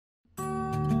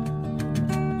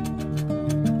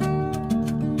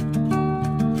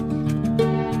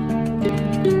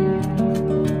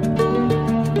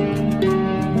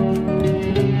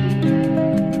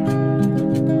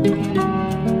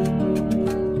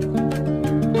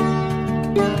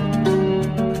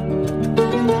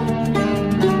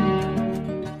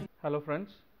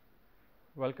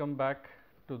Welcome back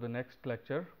to the next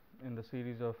lecture in the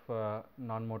series of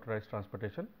non-motorized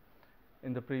transportation.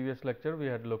 In the previous lecture, we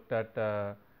had looked at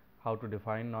how to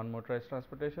define non-motorized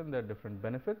transportation, their different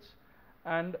benefits,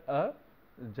 and a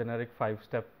generic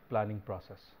 5-step planning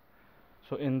process.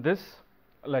 So, in this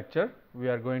lecture, we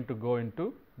are going to go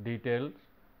into details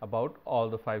about all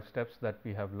the 5 steps that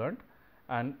we have learned,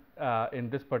 and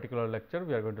in this particular lecture,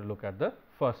 we are going to look at the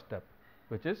first step,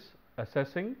 which is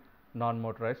assessing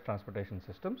non-motorized transportation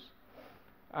systems,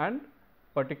 and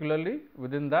particularly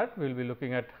within that we will be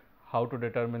looking at how to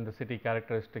determine the city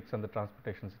characteristics and the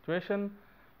transportation situation,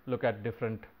 look at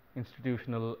different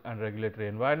institutional and regulatory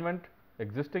environment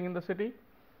existing in the city,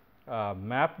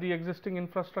 map the existing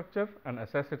infrastructure and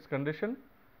assess its condition,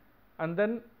 and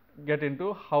then get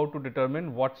into how to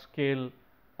determine what scale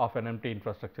of NMT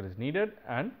infrastructure is needed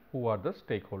and who are the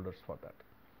stakeholders for that.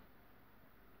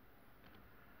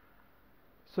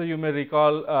 So, you may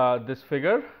recall this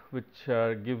figure, which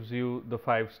gives you the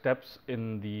 5 steps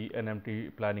in the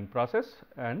NMT planning process,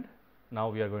 and now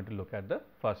we are going to look at the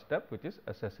first step, which is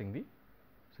assessing the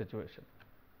situation.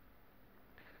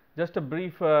 Just a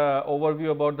brief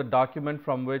overview about the document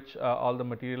from which all the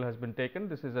material has been taken.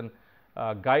 This is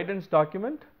a guidance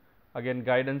document. Again,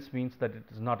 guidance means that it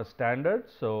is not a standard.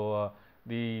 So,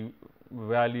 the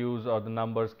values or the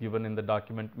numbers given in the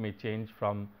document may change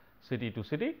from city to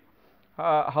city.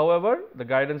 However, the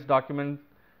guidance document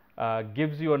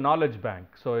gives you a knowledge bank.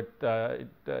 So,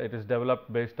 it is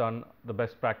developed based on the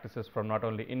best practices from not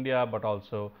only India, but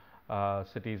also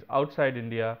cities outside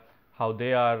India, how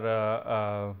they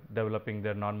are developing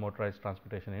their non-motorized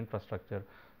transportation infrastructure.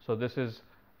 So, this is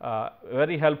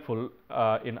very helpful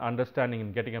in understanding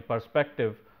and getting a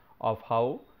perspective of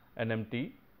how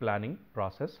NMT planning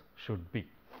process should be.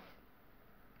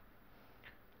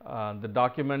 The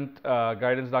document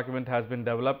guidance document has been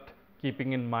developed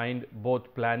keeping in mind both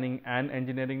planning and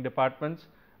engineering departments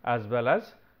as well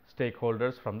as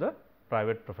stakeholders from the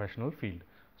private professional field.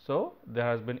 So, there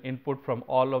has been input from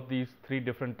all of these 3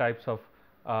 different types of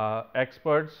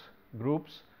experts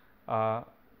groups,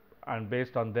 and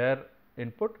based on their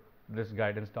input, this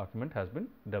guidance document has been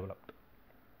developed.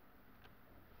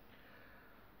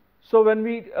 So, when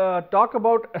we talk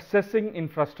about assessing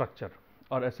infrastructure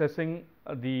or assessing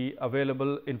the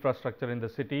available infrastructure in the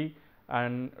city,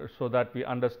 and so that we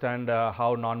understand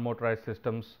how non-motorized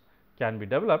systems can be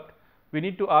developed, we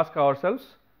need to ask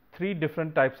ourselves 3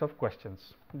 different types of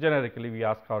questions. Generically, we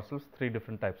ask ourselves 3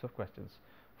 different types of questions.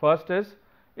 First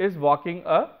is walking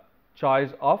a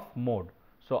choice of mode.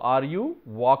 So, are you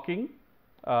walking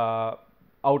out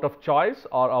of choice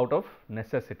or out of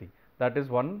necessity? That is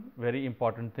one very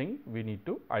important thing we need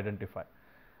to identify.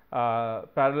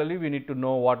 Parallelly, we need to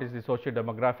know what is the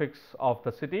socio-demographics of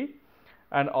the city,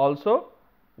 and also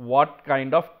what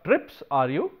kind of trips are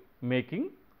you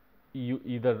making,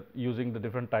 either using the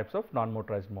different types of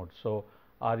non-motorized modes. So,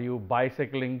 are you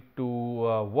bicycling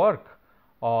to work,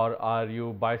 or are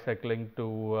you bicycling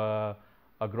to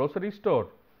a grocery store?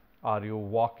 Are you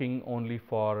walking only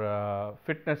for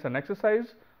fitness and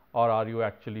exercise, or are you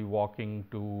actually walking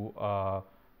to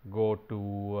go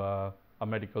to a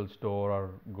medical store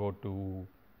or go to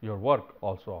your work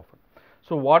also often?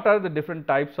 So, what are the different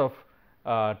types of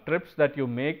trips that you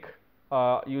make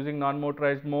using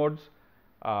non-motorized modes?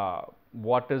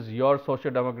 What is your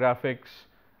socio-demographics?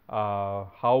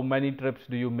 How many trips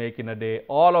do you make in a day?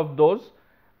 All of those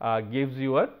gives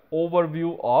you an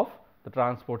overview of the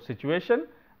transport situation,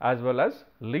 as well as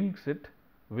links it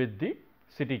with the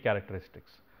city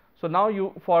characteristics. So, now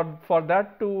you for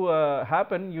that to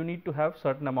happen, you need to have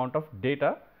certain amount of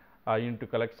data, you need to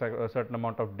collect a certain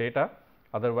amount of data,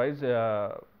 otherwise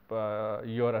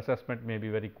your assessment may be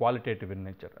very qualitative in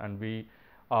nature, and we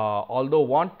although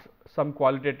want some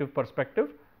qualitative perspective,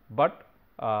 but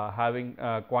having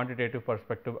a quantitative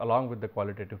perspective along with the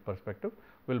qualitative perspective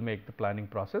will make the planning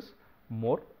process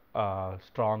more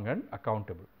strong and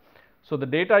accountable. So, the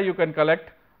data you can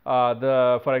collect,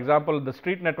 for example, the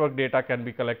street network data can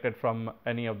be collected from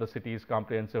any of the city's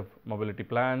comprehensive mobility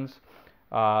plans.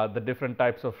 The different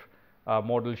types of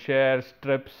modal shares,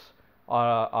 trips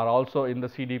are also in the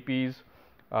CDPs.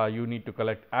 You need to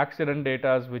collect accident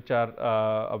data, which are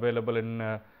available in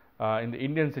the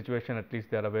Indian situation, at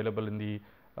least they are available in the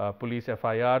police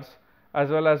FIRs, as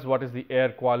well as what is the air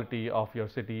quality of your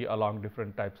city along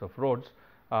different types of roads.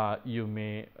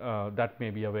 That may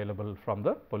be available from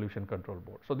the pollution control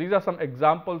board. So, these are some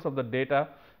examples of the data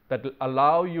that will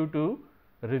allow you to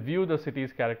review the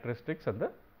city's characteristics and the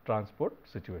transport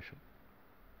situation.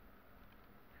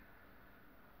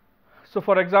 So,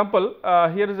 for example,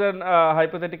 here is an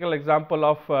hypothetical example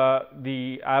of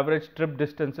the average trip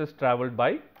distances traveled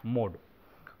by mode.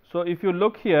 So, if you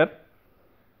look here,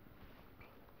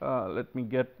 let me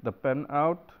get the pen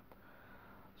out.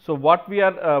 So, what we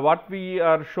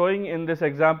are showing in this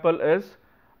example is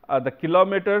the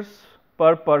kilometers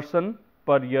per person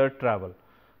per year travel.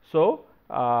 So,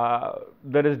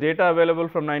 there is data available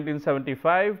from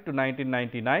 1975 to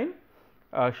 1999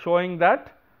 showing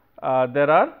that there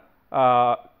are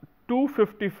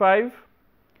 255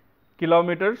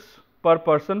 kilometers per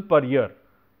person per year.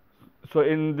 So,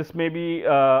 in this may be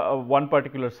one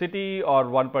particular city or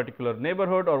one particular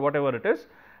neighborhood or whatever it is.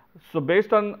 So,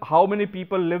 based on how many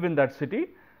people live in that city,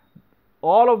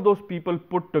 all of those people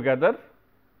put together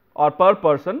or per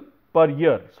person per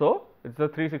year. So, it is the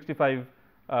 365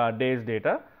 days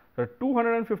data. So,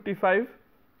 255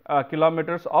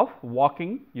 kilometers of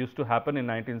walking used to happen in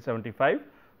 1975,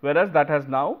 whereas that has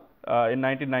now in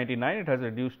 1999 it has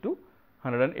reduced to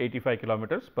 185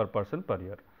 kilometers per person per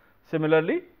year.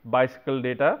 Similarly, bicycle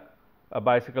data,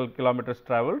 bicycle kilometers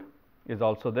traveled is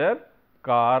also there,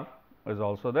 car is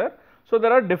also there. So,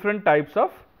 there are different types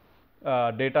of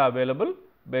data available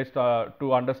based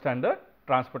to understand the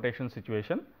transportation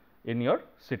situation in your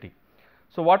city.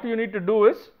 So, what you need to do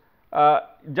is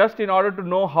just in order to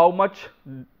know how much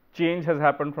change has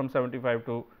happened from 75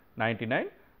 to 99,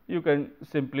 you can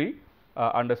simply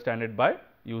understand it by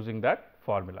using that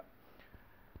formula.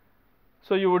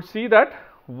 So, you would see that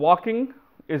walking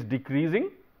is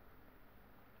decreasing,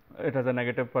 it has a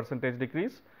negative percentage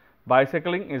decrease,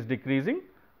 bicycling is decreasing,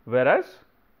 whereas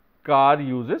car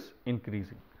use is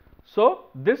increasing. So,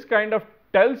 this kind of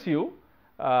tells you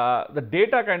the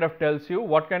data kind of tells you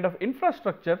what kind of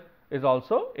infrastructure is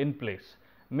also in place.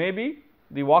 Maybe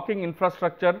the walking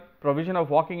infrastructure, provision of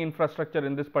walking infrastructure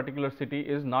in this particular city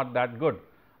is not that good,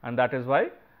 and that is why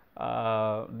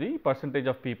the percentage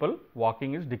of people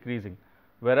walking is decreasing,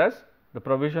 whereas the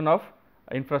provision of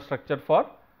infrastructure for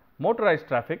motorized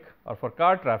traffic or for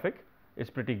car traffic is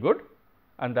pretty good,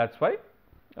 and that is why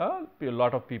a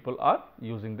lot of people are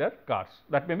using their cars.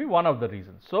 That may be one of the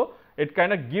reasons. So, it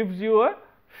kind of gives you a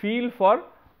feel for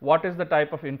what is the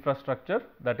type of infrastructure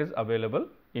that is available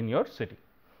in your city.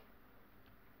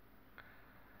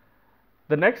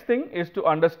 The next thing is to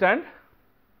understand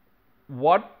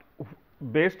what,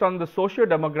 based on the socio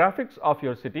demographics of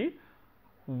your city,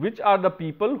 which are the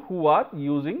people who are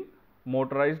using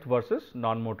motorized versus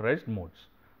non-motorized modes,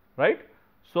 right.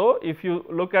 So, if you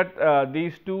look at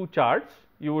these two charts,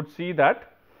 you would see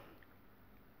that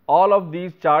all of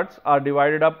these charts are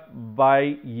divided up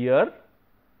by year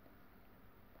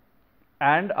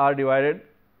and are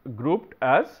grouped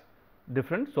as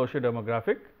different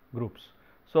socio-demographic groups.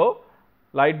 So,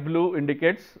 light blue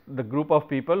indicates the group of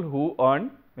people who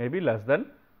earn maybe less than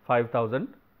 5,000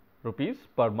 rupees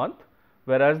per month,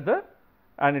 whereas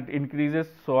and it increases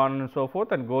so on and so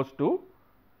forth and goes to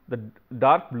the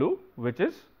dark blue, which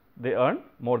is they earn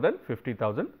more than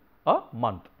 50,000 a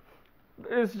month.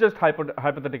 It is just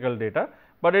hypothetical data,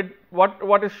 but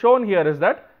what is shown here is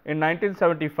that in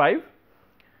 1975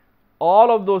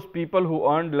 all of those people who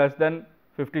earned less than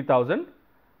 50,000,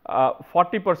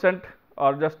 40%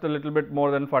 or just a little bit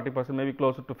more than 40%, maybe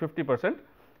closer to 50%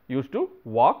 used to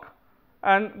walk,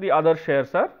 and the other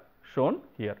shares are shown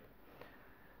here.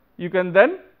 You can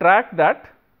then track that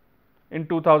in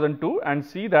 2002 and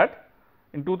see that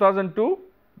in 2002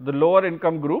 the lower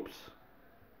income groups,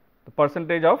 the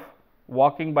percentage of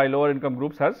walking by lower income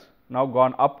groups has now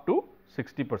gone up to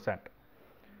 60%,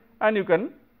 and you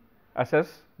can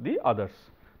assess the others.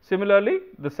 Similarly,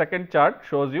 the second chart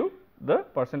shows you the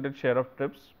percentage share of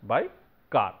trips by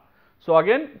car. So,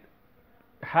 again,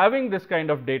 having this kind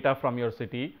of data from your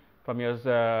city, from your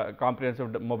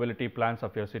comprehensive mobility plans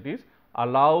of your cities,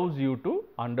 allows you to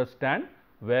understand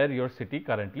where your city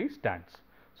currently stands.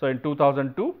 So, in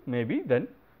 2002 maybe, then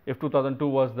if 2002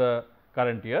 was the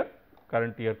current year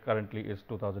currently is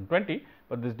 2020,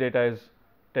 but this data is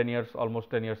 10 years, almost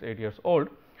 10 years, 8 years old.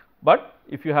 But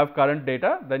if you have current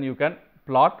data, then you can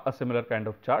plot a similar kind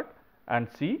of chart and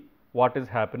see what is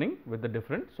happening with the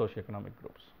different socioeconomic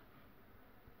groups.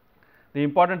 The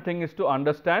important thing is to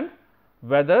understand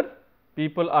whether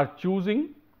people are choosing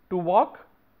to walk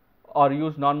or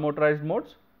use non-motorized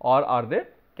modes, or are they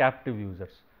captive users.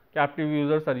 Captive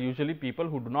users are usually people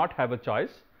who do not have a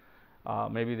choice.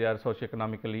 Maybe they are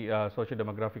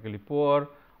socio-demographically poor,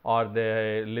 or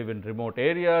they live in remote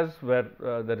areas where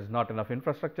there is not enough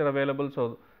infrastructure available.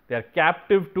 So, they are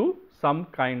captive to some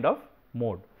kind of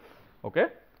mode. Okay.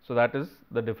 So, that is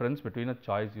the difference between a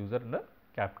choice user and a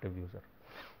captive user.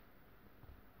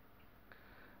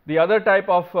 The other type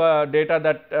of data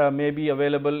that may be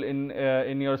available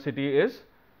in your city is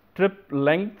trip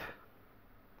length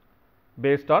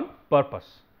based on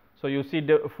purpose. So, you see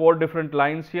 4 different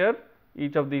lines here.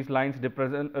 Each of these lines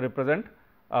represent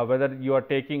whether you are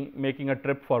making a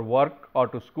trip for work or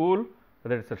to school,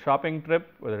 whether it is a shopping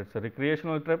trip, whether it is a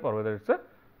recreational trip, or whether it is a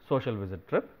social visit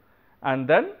trip. And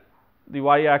then the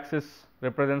y axis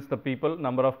represents the people,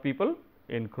 number of people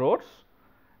in crores,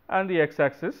 and the x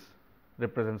axis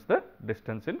represents the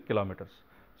distance in kilometers.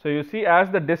 So, you see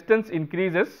as the distance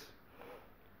increases,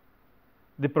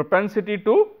 the propensity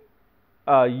to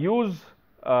use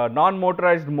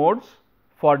non-motorized modes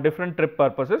for different trip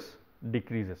purposes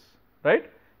decreases, right.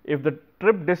 If the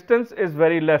trip distance is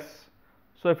very less,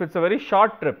 so if it is a very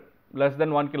short trip, less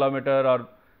than 1 kilometer or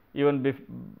even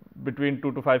between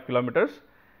 2 to 5 kilometers,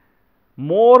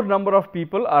 more number of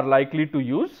people are likely to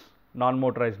use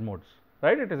non-motorized modes,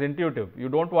 right. It is intuitive. You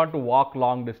do not want to walk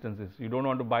long distances, you do not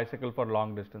want to bicycle for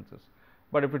long distances,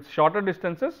 but if it is shorter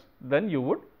distances, then you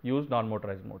would use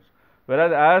non-motorized modes.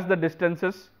 Whereas, as the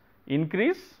distances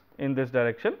increase in this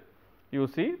direction, you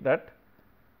see that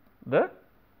the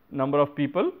number of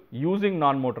people using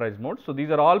non-motorized modes. So, these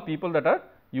are all people that are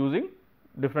using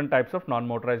different types of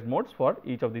non-motorized modes for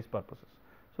each of these purposes.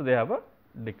 So, they have a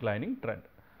declining trend.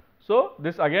 So,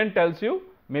 this again tells you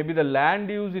maybe the land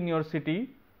use in your city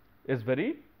is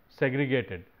very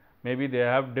segregated. Maybe they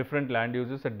have different land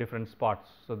uses at different spots.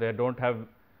 So, they do not have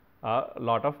a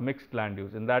lot of mixed land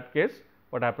use. In that case,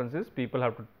 what happens is people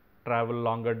have to travel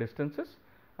longer distances,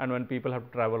 and when people have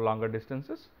to travel longer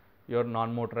distances, your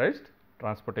non-motorized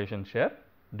transportation share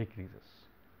decreases.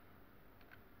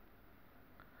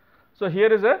 So,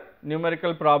 here is a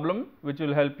numerical problem which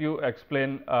will help you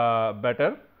explain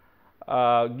better.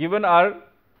 Given are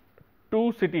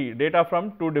data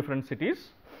from 2 different cities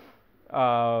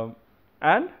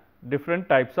and different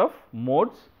types of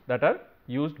modes that are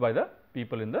used by the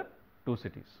people in the 2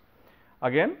 cities.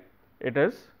 Again, it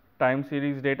is time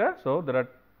series data. So, there are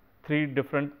 3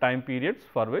 different time periods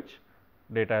for which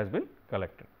data has been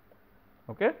collected.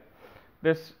 Okay.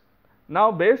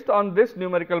 Now, based on this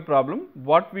numerical problem,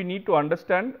 what we need to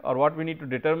understand or what we need to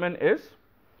determine is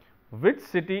which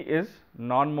city is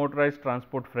non-motorized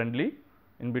transport friendly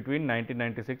in between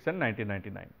 1996 and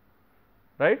 1999,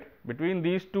 right. Between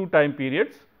these 2 time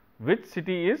periods, which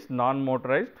city is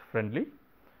non-motorized friendly,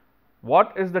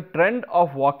 what is the trend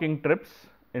of walking trips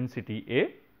in city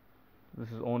A,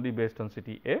 this is only based on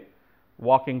city A,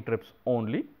 walking trips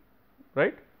only,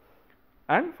 right.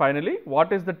 And finally,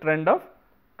 what is the trend of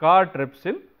car trips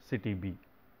in city B.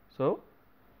 So,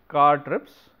 car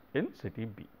trips in city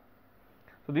B.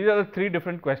 So, these are the 3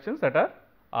 different questions that are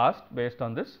asked based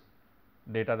on this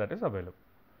data that is available.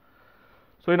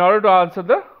 So, in order to answer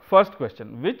the first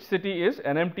question, which city is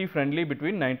NMT friendly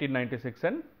between 1996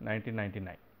 and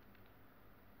 1999?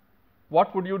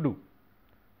 What would you do?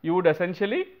 You would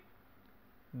essentially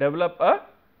develop a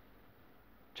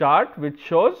chart which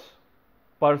shows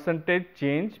percentage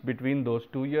change between those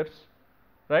 2 years,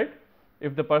 right.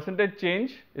 If the percentage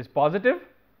change is positive,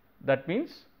 that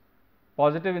means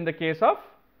positive in the case of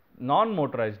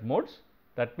non-motorized modes,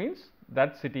 that means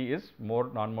that city is more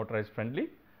non-motorized friendly,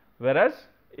 whereas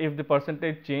if the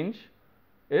percentage change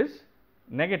is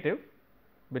negative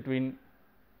between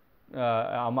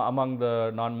among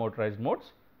the non-motorized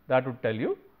modes, that would tell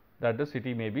you that the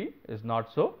city maybe is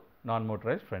not so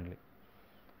non-motorized friendly.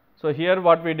 So, here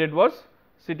what we did was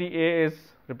city A is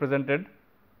represented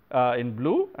in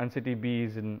blue and city B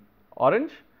is in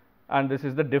orange, and this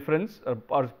is the difference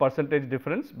or percentage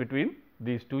difference between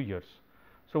these 2 years.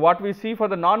 So, what we see for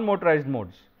the non-motorized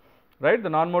modes, right, the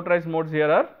non-motorized modes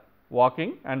here are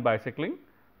walking and bicycling,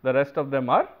 the rest of them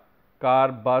are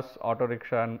car, bus, auto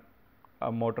rickshaw and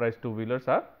motorized 2-wheelers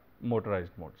are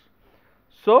motorized modes.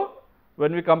 So,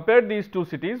 when we compare these 2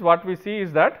 cities, what we see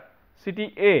is that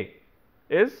city A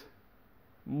is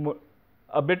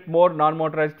a bit more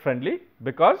non-motorized friendly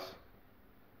because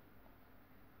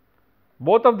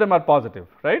both of them are positive,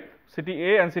 right.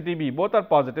 City A and city B both are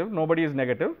positive, nobody is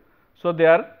negative. So, they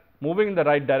are moving in the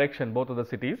right direction, both of the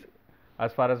cities,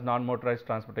 as far as non-motorized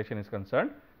transportation is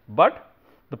concerned, but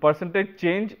the percentage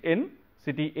change in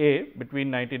city A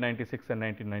between 1996 and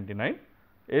 1999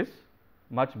 is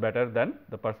much better than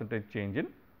the percentage change in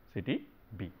city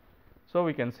B. So,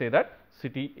 we can say that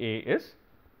city A is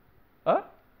a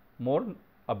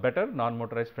better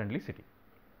non-motorized friendly city.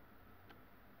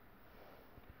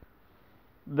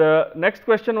 The next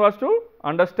question was to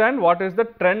understand what is the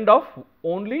trend of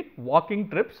only walking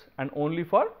trips and only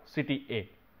for city A.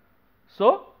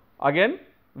 So, again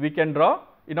we can draw,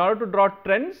 in order to draw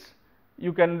trends,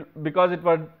 you can, because it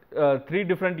was 3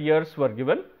 different years were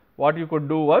given, what you could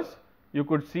do was you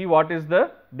could see what is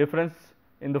the difference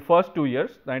in the first 2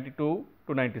 years 92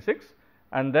 to 96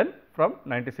 and then from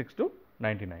 96 to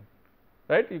 99,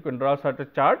 right. You can draw such a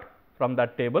chart from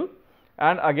that table,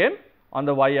 and again on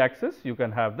the y axis you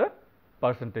can have the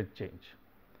percentage change.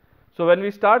 So, when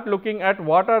we start looking at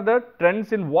what are the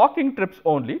trends in walking trips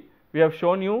only, we have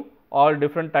shown you all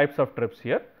different types of trips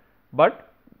here,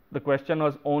 but the question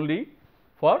was only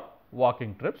for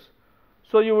walking trips.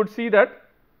 So, you would see that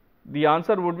the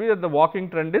answer would be that the walking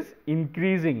trend is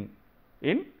increasing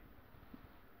in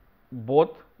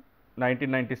both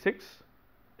 1996,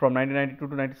 from 1992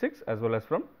 to 96 as well as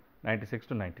from 96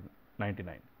 to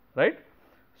 1999, right.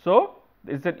 So,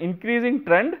 it is an increasing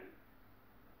trend,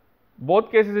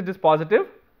 both cases it is positive,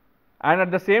 and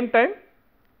at the same time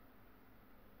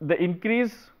the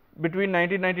increase between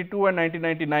 1992 and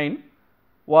 1999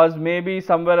 was maybe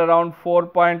somewhere around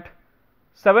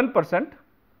 4.7%,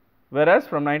 whereas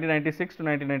from 1996 to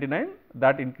 1999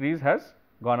 that increase has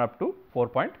gone up to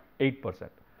 4.8%.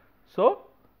 So,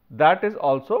 that is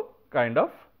also kind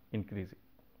of increasing.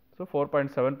 So,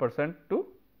 4.7% to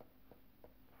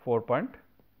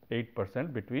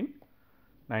 4.8% between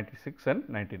 96 and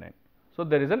 99. So,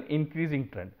 there is an increasing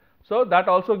trend. So, that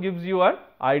also gives you an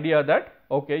idea that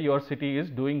okay, your city is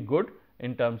doing good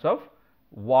in terms of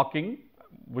walking,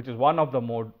 which is one of the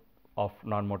mode of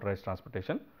non-motorized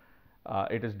transportation.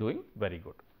 It is doing very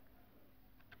good.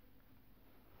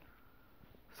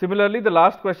 Similarly, the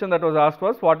last question that was asked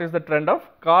was what is the trend of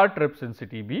car trips in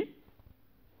city B?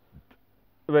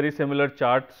 Very similar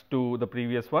charts to the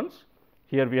previous ones.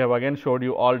 Here we have again showed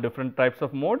you all different types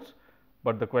of modes,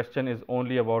 but the question is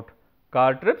only about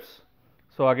car trips.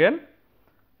 So, again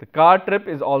the car trip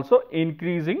is also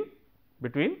increasing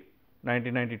between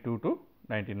 1992 to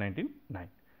 1999.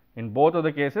 In both of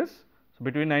the cases, so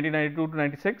between 1992 to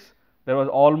 96, there was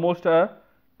almost a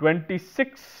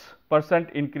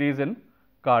 26% increase in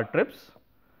car trips,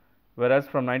 whereas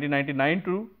from 1999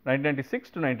 to 1996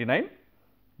 to 99,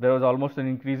 there was almost an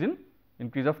increase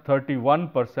of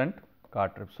 31% car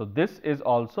trips. So, this is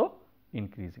also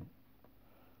increasing.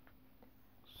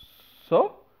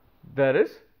 So, there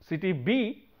is city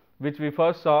B, which we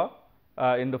first saw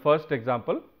in the first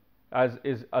example as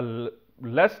is a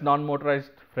less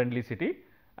non-motorized friendly city,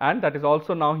 and that is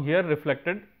also now here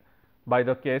reflected by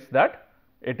the case that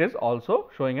it is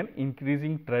also showing an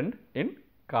increasing trend in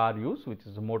car use, which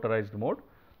is a motorized mode.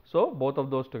 So, both of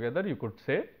those together you could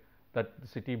say that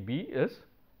city B is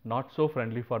not so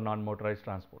friendly for non-motorized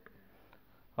transport.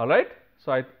 All right.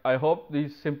 So, I hope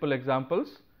these simple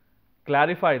examples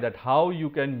clarify that how you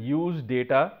can use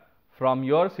data from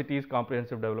your city's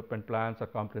comprehensive development plans or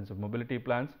comprehensive mobility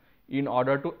plans in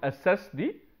order to assess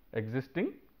the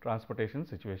existing transportation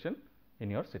situation in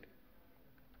your city.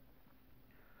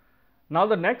 Now,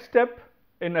 the next step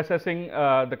in assessing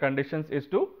the conditions is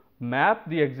to map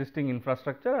the existing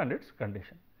infrastructure and its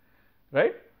condition,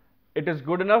 right. It is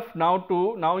good enough now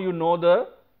you know the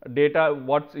data,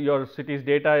 what your city's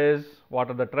data is, what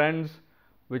are the trends,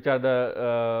 which are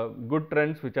the good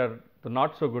trends, which are the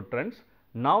not so good trends.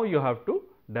 Now, you have to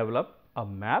develop a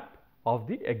map of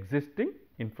the existing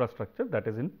infrastructure that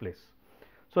is in place.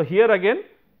 So, here again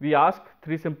we ask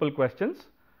 3 simple questions.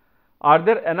 Are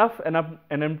there enough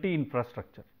NMT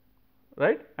infrastructure,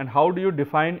 right, and how do you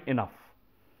define enough?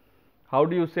 How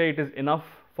do you say it is enough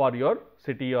for your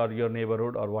city or your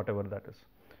neighborhood or whatever that is?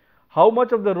 How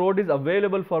much of the road is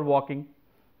available for walking,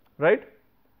 right?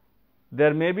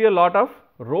 There may be a lot of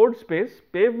road space,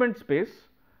 pavement space,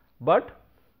 but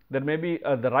there may be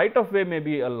the right of way may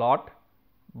be a lot,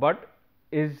 but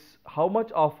is how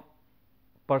much of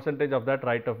percentage of that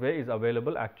right of way is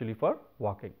available actually for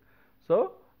walking.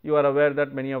 So, you are aware that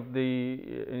in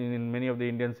many of the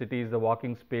Indian cities, the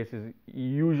walking space is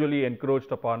usually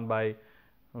encroached upon by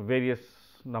various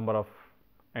number of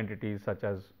entities such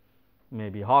as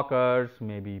maybe hawkers,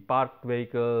 maybe parked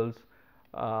vehicles,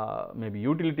 maybe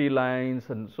utility lines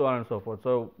and so on and so forth.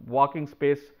 So, walking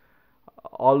space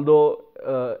although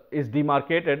is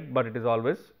demarcated, but it is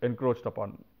always encroached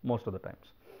upon most of the times.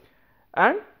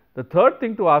 And the third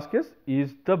thing to ask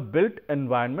is the built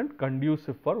environment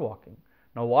conducive for walking?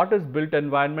 Now, what is built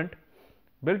environment?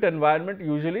 Built environment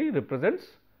usually represents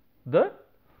the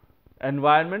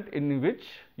environment in which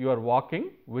you are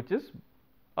walking, which is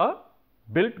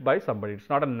built by somebody. It is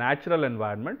not a natural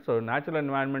environment. So, natural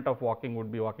environment of walking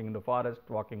would be walking in the forest,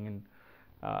 walking in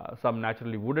some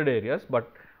naturally wooded areas,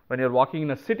 but when you are walking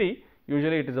in a city,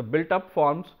 usually it is a built up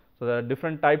forms. So, there are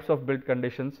different types of built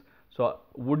conditions. So,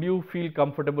 would you feel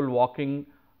comfortable walking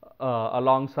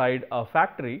alongside a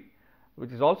factory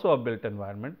which is also a built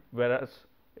environment, whereas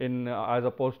in as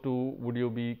opposed to would you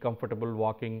be comfortable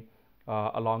walking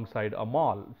alongside a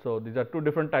mall. So, these are two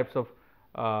different types of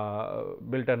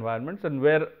built environments, and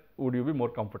where would you be more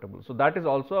comfortable. So, that is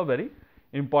also a very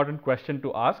important question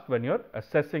to ask when you are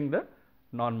assessing the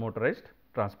non-motorized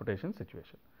transportation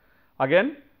situation.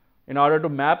 Again, in order to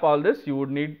map all this, you would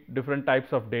need different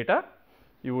types of data.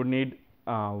 You would need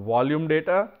volume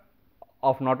data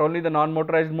of not only the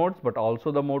non-motorized modes, but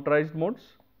also the motorized modes,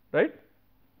 right.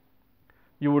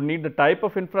 You would need the type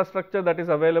of infrastructure that is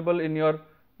available in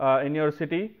your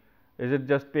city. Is it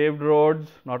just paved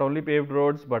roads? Not only paved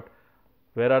roads, but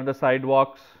where are the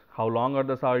sidewalks? How long are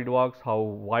the sidewalks? How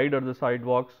wide are the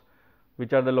sidewalks?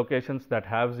 Which are the locations that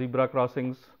have zebra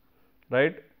crossings,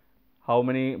 right? How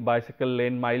many bicycle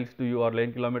lane miles do you or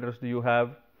lane kilometers do you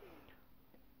have?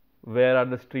 Where are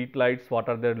the street lights? What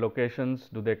are their locations?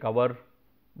 Do they cover?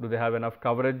 Do they have enough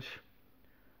coverage?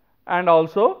 And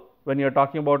also, when you are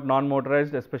talking about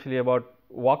non-motorized, especially about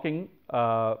walking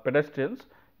pedestrians,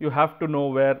 you have to know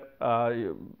where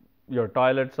your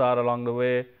toilets are along the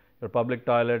way, your public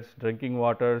toilets, drinking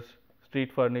waters,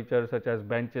 street furniture such as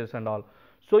benches and all.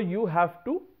 So, you have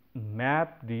to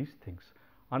map these things.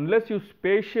 Unless you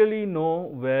spatially know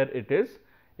where it is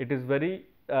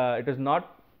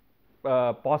not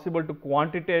possible to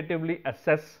quantitatively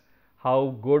assess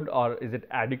how good or is it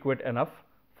adequate enough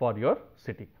for your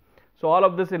city. So, all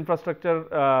of this infrastructure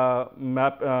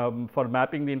for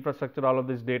mapping the infrastructure, all of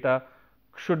this data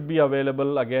should be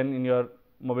available again in your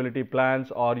mobility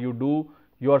plans, or you do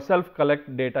yourself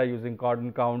collect data using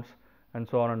cordon counts and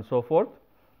so on and so forth,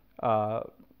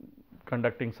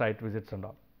 conducting site visits and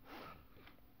all.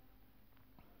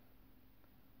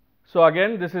 So,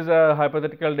 again this is a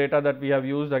hypothetical data that we have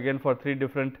used again for 3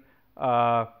 different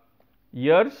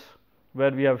years,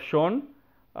 where we have shown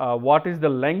what is the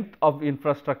length of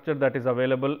infrastructure that is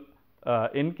available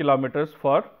in kilometers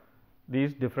for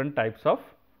these different types of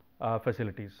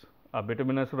facilities,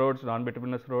 bituminous roads,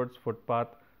 non-bituminous roads, footpath,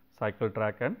 cycle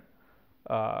track and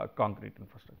concrete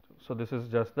infrastructure. So, this is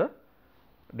just the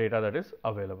data that is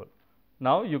available.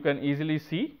 Now, you can easily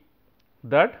see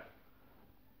that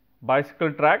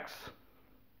bicycle tracks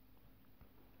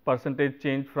percentage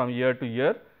change from year to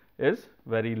year is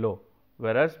very low,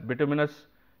 whereas bituminous,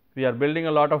 we are building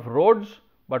a lot of roads,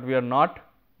 but we are not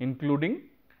including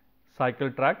cycle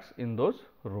tracks in those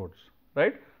roads,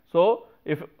 right. So,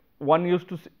 if one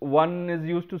is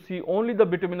used to see only the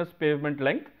bituminous pavement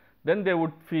length, then they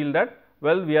would feel that,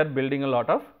 well, we are building a lot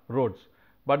of roads,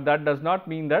 but that does not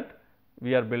mean that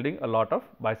we are building a lot of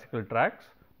bicycle tracks,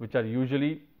 which are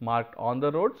usually marked on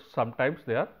the roads. Sometimes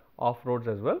they are off roads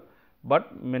as well,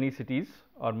 but many cities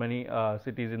or many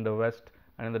cities in the west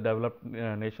and in the developed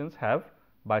nations have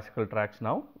bicycle tracks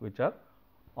now, which are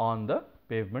on the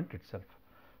pavement itself.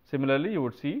 Similarly, you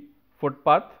would see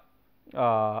footpath,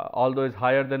 although is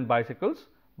higher than bicycles,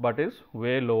 but is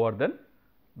way lower than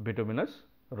bituminous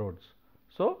roads.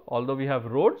 So, although we have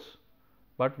roads,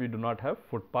 but we do not have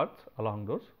footpaths along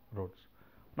those roads.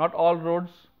 Not all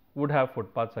roads would have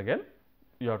footpaths again.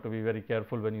 You have to be very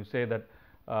careful when you say that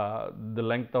the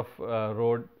length of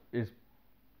road is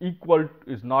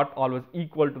not always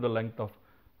equal to the length of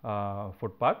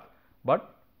footpath,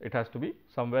 but it has to be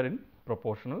somewhere in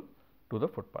proportional to the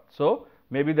footpath. So,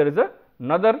 maybe there is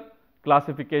another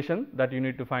classification that you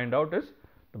need to find out is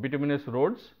the bituminous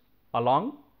roads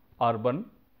along urban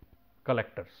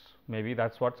collectors. Maybe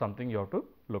that is what something you have to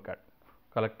look at.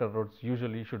 Collector roads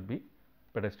usually should be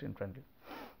pedestrian friendly.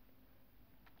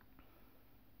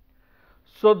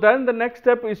 So, then the next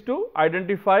step is to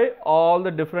identify all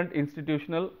the different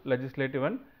institutional, legislative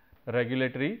and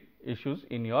regulatory issues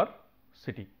in your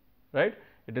city, right.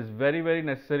 It is very, very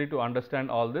necessary to understand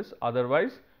all this,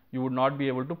 otherwise you would not be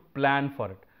able to plan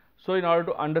for it. So, in order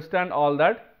to understand all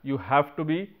that, you have to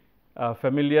be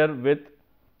familiar with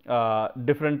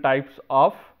different types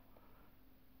of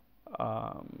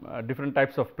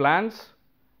plans,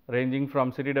 ranging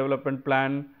from city development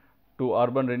plan to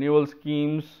urban renewal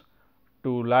schemes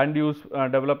to land use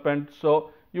development.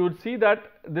 So, you would see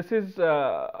that this is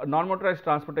non-motorized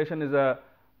transportation is a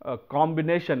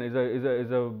combination, is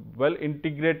a well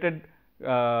integrated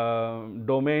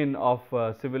domain of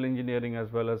civil engineering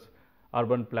as well as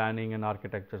urban planning and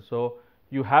architecture. So,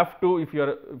 you have to, if you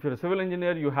are a civil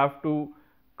engineer, you have to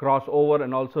cross over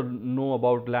and also know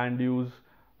about land use,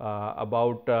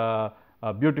 about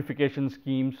beautification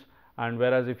schemes, and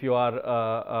whereas if you are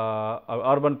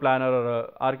a urban planner or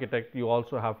a architect, you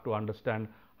also have to understand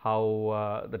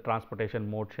how the transportation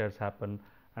mode shares happen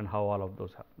and how all of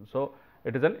those happen. So,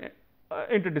 it is an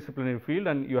interdisciplinary field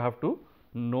and you have to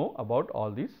know about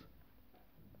all these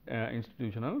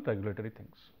institutional regulatory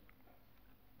things.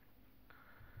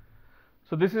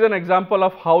 So, this is an example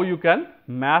of how you can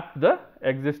map the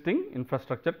existing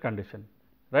infrastructure condition,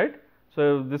 right.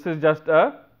 So, this is just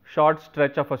a short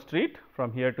stretch of a street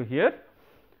from here to here.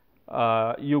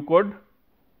 You could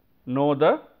know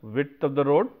the width of the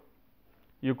road,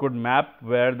 you could map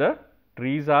where the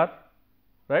trees are,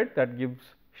 right, that gives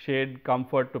shade,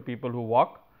 comfort to people who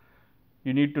walk.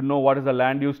 You need to know what is the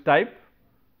land use type,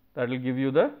 that will give you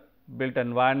the built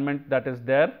environment that is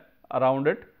there around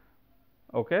it.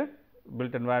 Okay.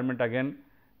 Built environment again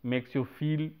makes you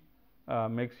feel,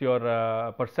 makes your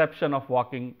perception of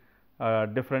walking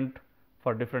different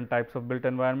for different types of built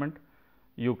environment.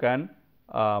 You can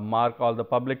mark all the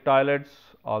public toilets,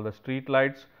 all the street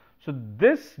lights. So,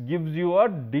 this gives you a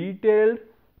detailed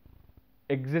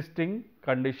existing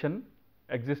condition,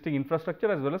 existing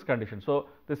infrastructure as well as condition. So,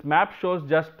 this map shows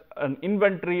just an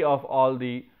inventory of all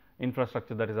the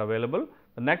infrastructure that is available.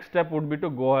 The next step would be to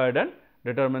go ahead and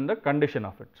determine the condition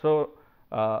of it. So,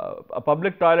 a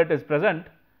public toilet is present,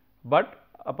 but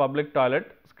a public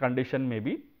toilet's condition may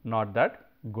be not that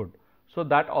good. So,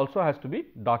 that also has to be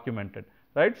documented,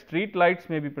 right. Street lights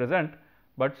may be present,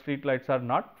 but street lights are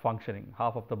not functioning,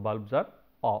 half of the bulbs are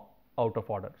out of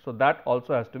order. So, that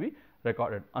also has to be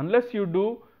recorded. Unless you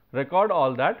do record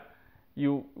all that,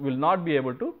 you will not be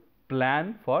able to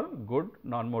plan for good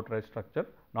non-motorized structure,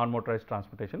 non-motorized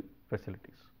transportation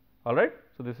facilities. All right.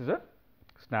 So, this is a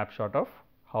snapshot of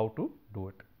how to do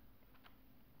it.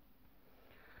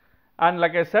 And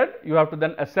like I said, you have to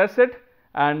then assess it,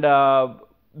 and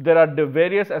there are the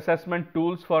various assessment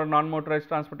tools for non-motorized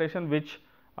transportation, which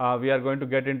we are going to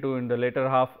get into in the later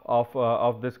half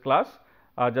of this class.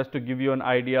 Just to give you an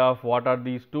idea of what are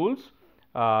these tools,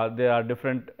 there are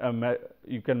different,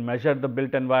 you can measure the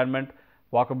built environment,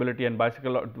 walkability and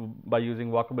bicycle by using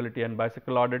walkability and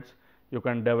bicycle audits. You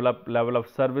can develop level of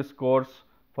service scores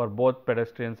for both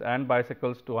pedestrians and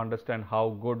bicycles to understand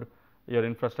how good your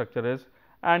infrastructure is,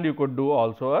 and you could do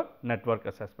also a network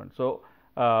assessment. So,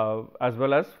 as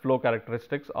well as flow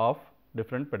characteristics of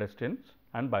different pedestrians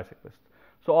and bicyclists.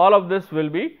 So, all of this will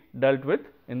be dealt with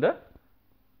in the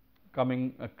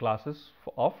coming classes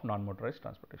of non-motorized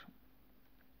transportation.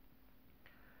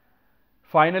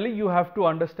 Finally, you have to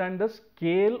understand the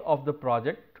scale of the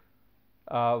project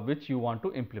which you want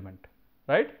to implement,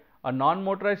 right. A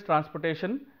non-motorized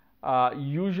transportation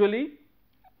usually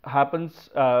happens,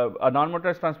 a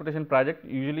non-motorized transportation project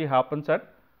usually happens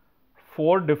at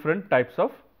 4 different types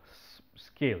of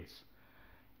scales.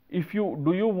 If you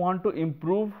want to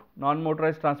improve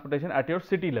non-motorized transportation at your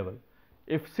city level,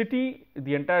 if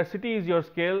the entire city is your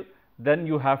scale, then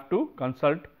you have to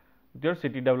consult with your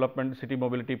city development, city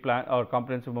mobility plan or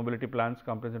comprehensive mobility plans,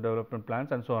 comprehensive development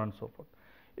plans, and so on and so forth.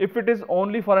 If it is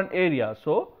only for an area,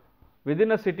 so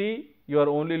within a city you are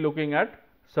only looking at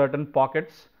certain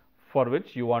pockets for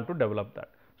which you want to develop that.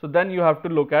 So, then you have to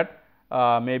look at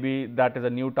maybe that is a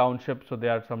new township. So,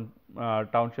 there are some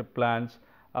township plans,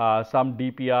 some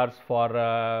DPRs for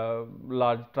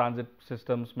large transit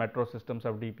systems, metro systems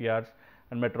have DPRs,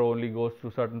 and metro only goes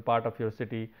through certain part of your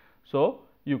city. So,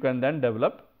 you can then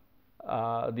develop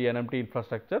the NMT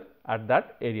infrastructure at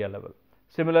that area level.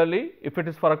 Similarly, if it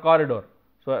is for a corridor,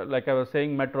 so like I was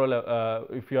saying, metro,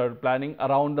 if you are planning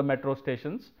around the metro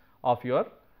stations of your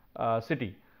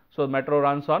city, so metro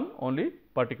runs on only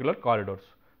particular corridors.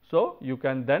 So, you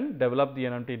can then develop the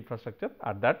NMT infrastructure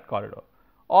at that corridor,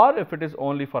 or if it is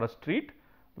only for a street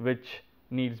which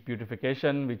needs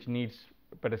beautification, which needs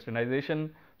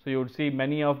pedestrianization. So, you would see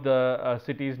many of the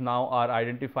cities now are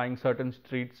identifying certain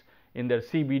streets in their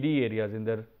CBD areas, in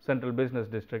their central business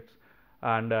districts,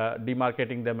 and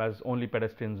demarcating them as only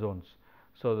pedestrian zones.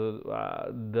 So,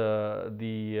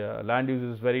 the land use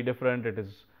is very different. It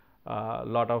is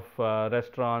lot of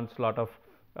restaurants, lot of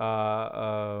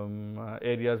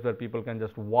areas where people can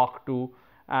just walk to,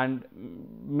 and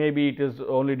maybe it is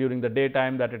only during the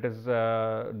daytime that it is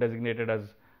designated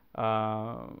as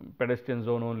pedestrian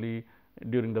zone only,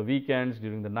 during the weekends,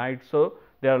 during the night. So,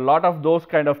 there are a lot of those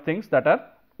kind of things that are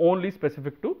only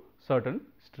specific to certain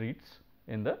streets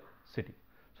in the city.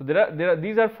 So,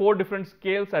 these are 4 different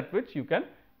scales at which you can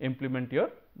implement your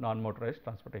non-motorized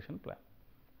transportation plan.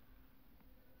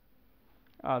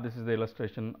 This is the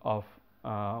illustration of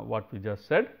what we just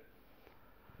said,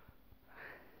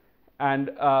 and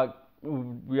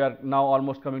we are now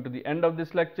almost coming to the end of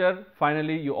this lecture.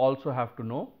 Finally, you also have to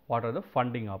know what are the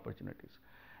funding opportunities.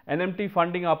 NMT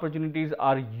funding opportunities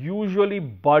are usually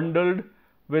bundled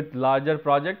with larger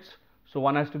projects. So,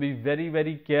 one has to be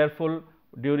very careful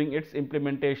during its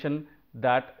implementation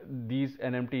that these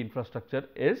NMT infrastructure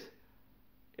is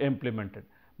implemented,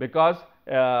 because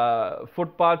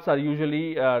footpaths are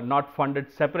usually not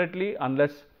funded separately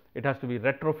unless it has to be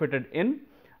retrofitted in.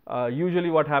 Usually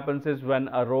what happens is when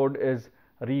a road is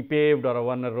repaved or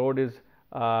when a road is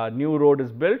new road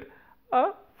is built,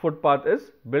 a footpath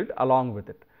is built along with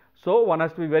it. So, one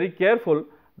has to be very careful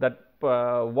that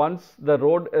once the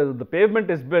road the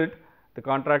pavement is built, the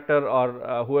contractor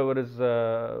or whoever is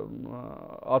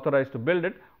authorized to build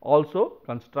it also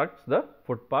constructs the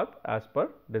footpath as per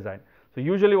design. So,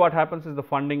 usually what happens is the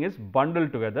funding is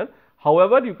bundled together.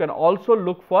 However, you can also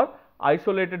look for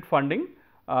isolated funding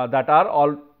that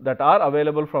are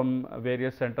available from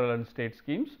various central and state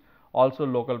schemes, also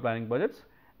local planning budgets,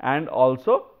 and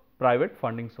also private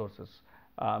funding sources.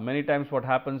 Many times what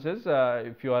happens is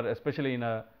if you are especially in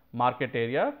a market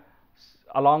area,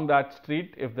 along that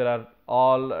street, if there are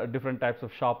all different types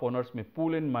of shop owners may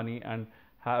pool in money and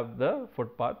have the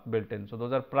footpath built in. So,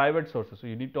 those are private sources. So,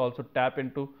 you need to also tap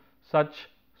into such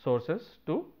sources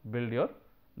to build your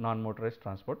non-motorized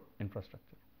transport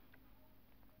infrastructure.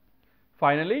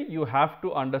 Finally, you have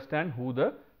to understand who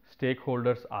the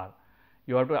stakeholders are.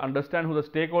 You have to understand who the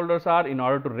stakeholders are in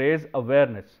order to raise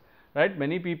awareness, right.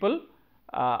 Many people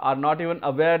are not even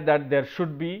aware that there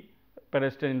should be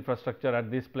pedestrian infrastructure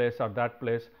at this place or that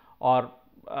place, or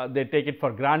they take it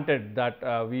for granted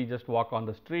that we just walk on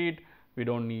the street, we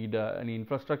do not need any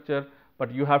infrastructure,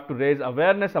 but you have to raise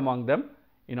awareness among them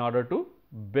in order to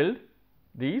build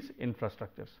these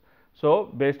infrastructures.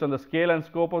 So, based on the scale and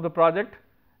scope of the project,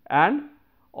 and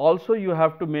also you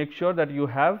have to make sure that you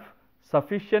have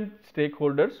sufficient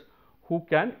stakeholders who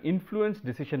can influence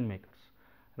decision makers,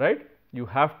 right. You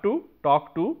have to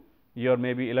talk to your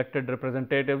maybe elected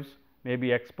representatives,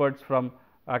 maybe experts from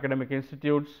academic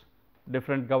institutes,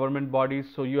 different government bodies.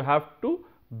 So, you have to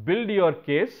build your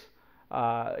case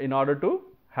in order to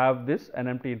have this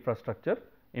NMT infrastructure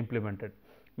implemented.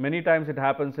 Many times it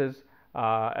happens is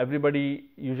everybody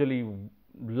usually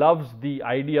loves the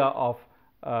idea of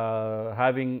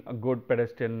having a good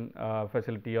pedestrian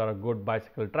facility or a good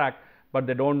bicycle track, but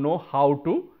they do not know how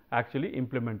to actually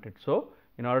implement it. So,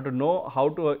 in order to know how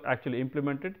to actually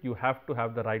implement it, you have to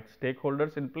have the right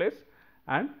stakeholders in place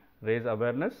and raise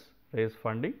awareness, raise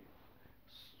funding,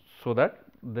 so that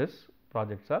these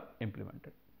projects are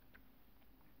implemented.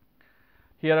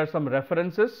 Here are some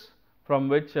references from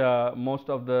which most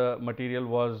of the material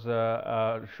was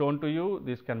shown to you.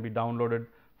 This can be downloaded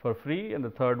for free, and the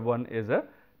third one is a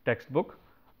textbook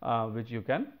which you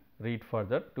can read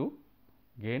further to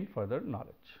gain further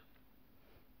knowledge.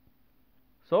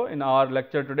 So, in our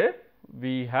lecture today,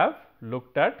 we have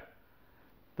looked at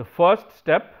the first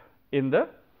step in the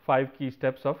 5 key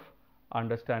steps of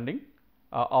understanding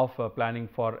of planning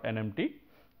for NMT.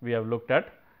 We have looked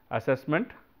at assessment,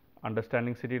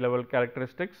 understanding city level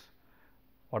characteristics,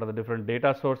 what are the different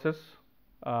data sources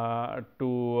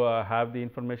to have the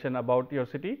information about your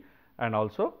city, and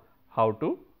also how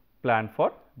to plan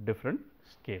for different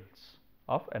scales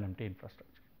of NMT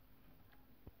infrastructure.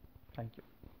 Thank you.